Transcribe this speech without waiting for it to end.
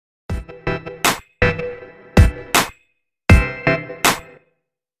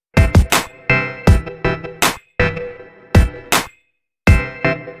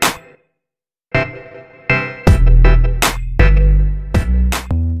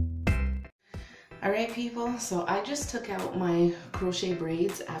Alright people, so I just took out my crochet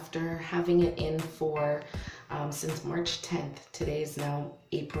braids after having it in for since March 10th. Today is now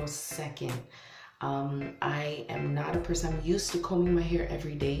April 2nd. I am not a person, I'm used to combing my hair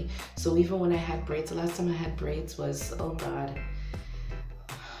every day. So even when I had braids, the last time I had braids was, oh God,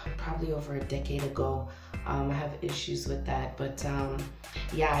 probably over a decade ago. I have issues with that, but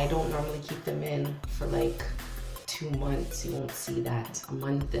yeah, I don't normally keep them in for like 2 months. You won't see that. A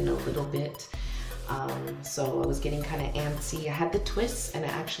month and a little bit. So I was getting kind of antsy. I had the twists and I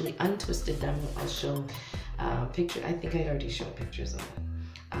actually untwisted them. I'll show picture. I think I already showed pictures of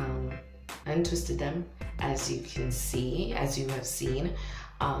it. I untwisted them, as you can see, as you have seen,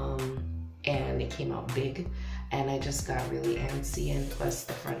 and it came out big. And I just got really antsy, and plus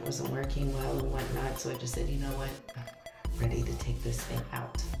the front wasn't working well and whatnot. So I just said, you know what, I'm ready to take this thing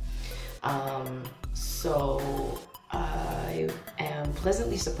out. So I am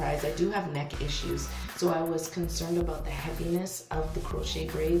pleasantly surprised. I do have neck issues, so I was concerned about the heaviness of the crochet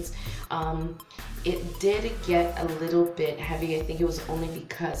braids. It did get a little bit heavy. I think it was only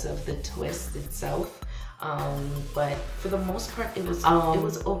because of the twist itself, but for the most part it was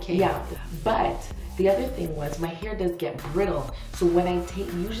okay. Yeah, but the other thing was my hair does get brittle, so when I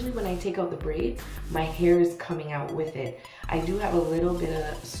usually when I take out the braids, my hair is coming out with it. I do have a little bit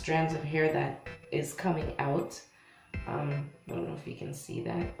of strands of hair that is coming out. I don't know if you can see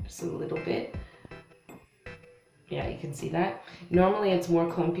that, just a little bit. Yeah, you can see that. Normally it's more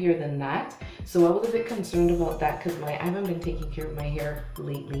clumpier than that, so I was a bit concerned about that because I haven't been taking care of my hair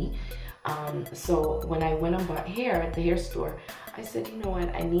lately. So when I went and bought hair at the hair store, I said, you know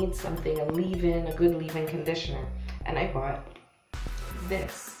what, I need something, a leave-in, a good leave-in conditioner. And I bought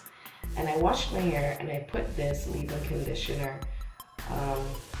this. And I washed my hair and I put this leave-in conditioner.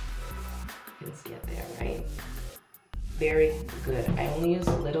 You can see it there, right? Very good. I only use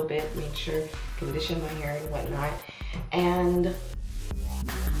a little bit, make sure, condition my hair and whatnot. And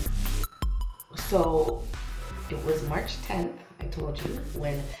so it was March 10th, I told you,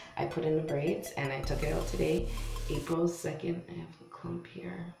 when I put in the braids, and I took it out today, April 2nd. I have a clump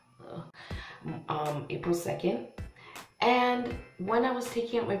here. April 2nd. And when I was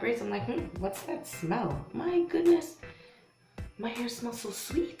taking out my braids, I'm like, what's that smell? My goodness, my hair smells so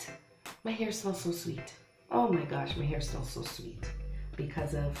sweet. My hair smells so sweet. Oh my gosh, my hair smells so sweet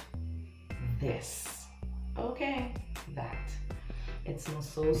because of this. Okay, that. It smells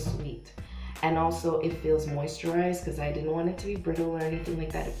so sweet. And also it feels moisturized because I didn't want it to be brittle or anything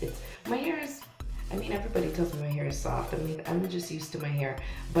like that. My hair is, I mean, everybody tells me my hair is soft. I mean, I'm just used to my hair,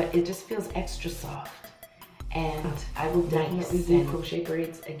 but it just feels extra soft. And I will definitely do crochet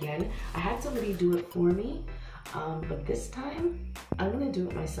braids again. I had somebody do it for me, but this time I'm gonna do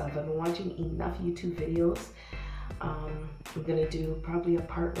it myself. I've been watching enough YouTube videos. I'm gonna do probably a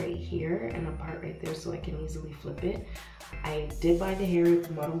part right here and a part right there so I can easily flip it. I did buy the hair, it's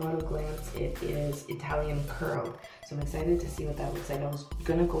Model Glance. It is Italian curl. So I'm excited to see what that looks like. I was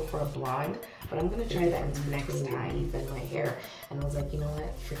gonna go for a blonde, but I'm gonna try that next time in my hair. And I was like, you know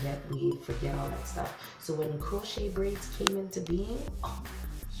what, forget weave, forget all that stuff. So when crochet braids came into being, oh my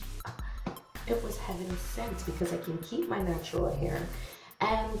gosh, it was heaven sent because I can keep my natural hair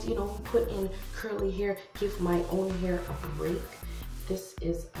and, you know, put in curly hair, give my own hair a break. This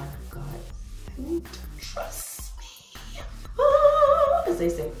is a godsend. Trust me, as they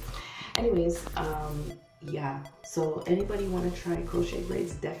say. Anyways, yeah, so anybody want to try crochet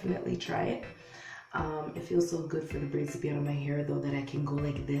braids, definitely try it. It feels so good for the braids to be out of my hair though, that I can go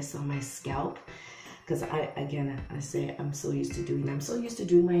like this on my scalp. Because I say I'm so used to doing that. I'm so used to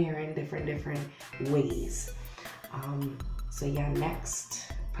doing my hair in different ways. So yeah,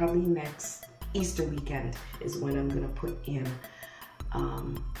 probably next Easter weekend is when I'm gonna put in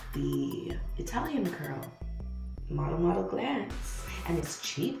the Italian curl, Model Glance, and it's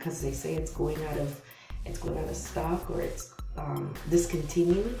cheap because they say it's going out of stock, or it's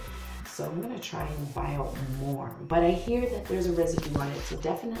discontinued. So I'm gonna try and buy out more, but I hear that there's a residue on it, so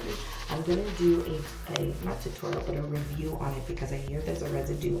definitely I'm gonna do a not tutorial but a review on it, because I hear there's a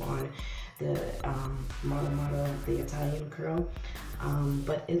residue on the Model, the Italian curl,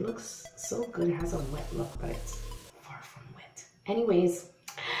 but it looks so good. It has a wet look, but it's far from wet. Anyways,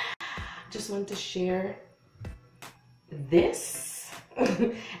 just wanted to share this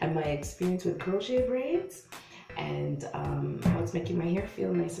and my experience with crochet braids, and how it's making my hair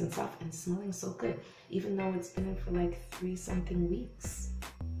feel nice and soft and smelling so good, even though it's been in for like 3-something weeks.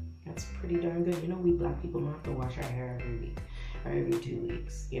 That's pretty darn good. You know, we black people don't have to wash our hair every week or every 2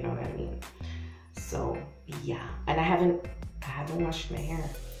 weeks, you know what I mean? So yeah, and I haven't washed my hair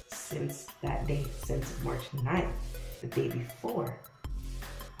since that day, since March 9th, the day before.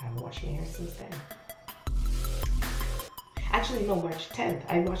 I haven't washed my hair since then. Actually, no, March 10th.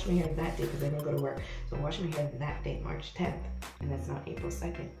 I washed my hair that day because I didn't go to work. So I washed my hair that day, March 10th. And that's not April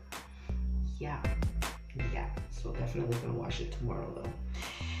 2nd. Yeah. Yeah. So definitely gonna wash it tomorrow though.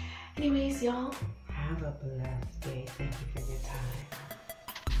 Anyways, y'all, have a blessed day. Thank you for your time.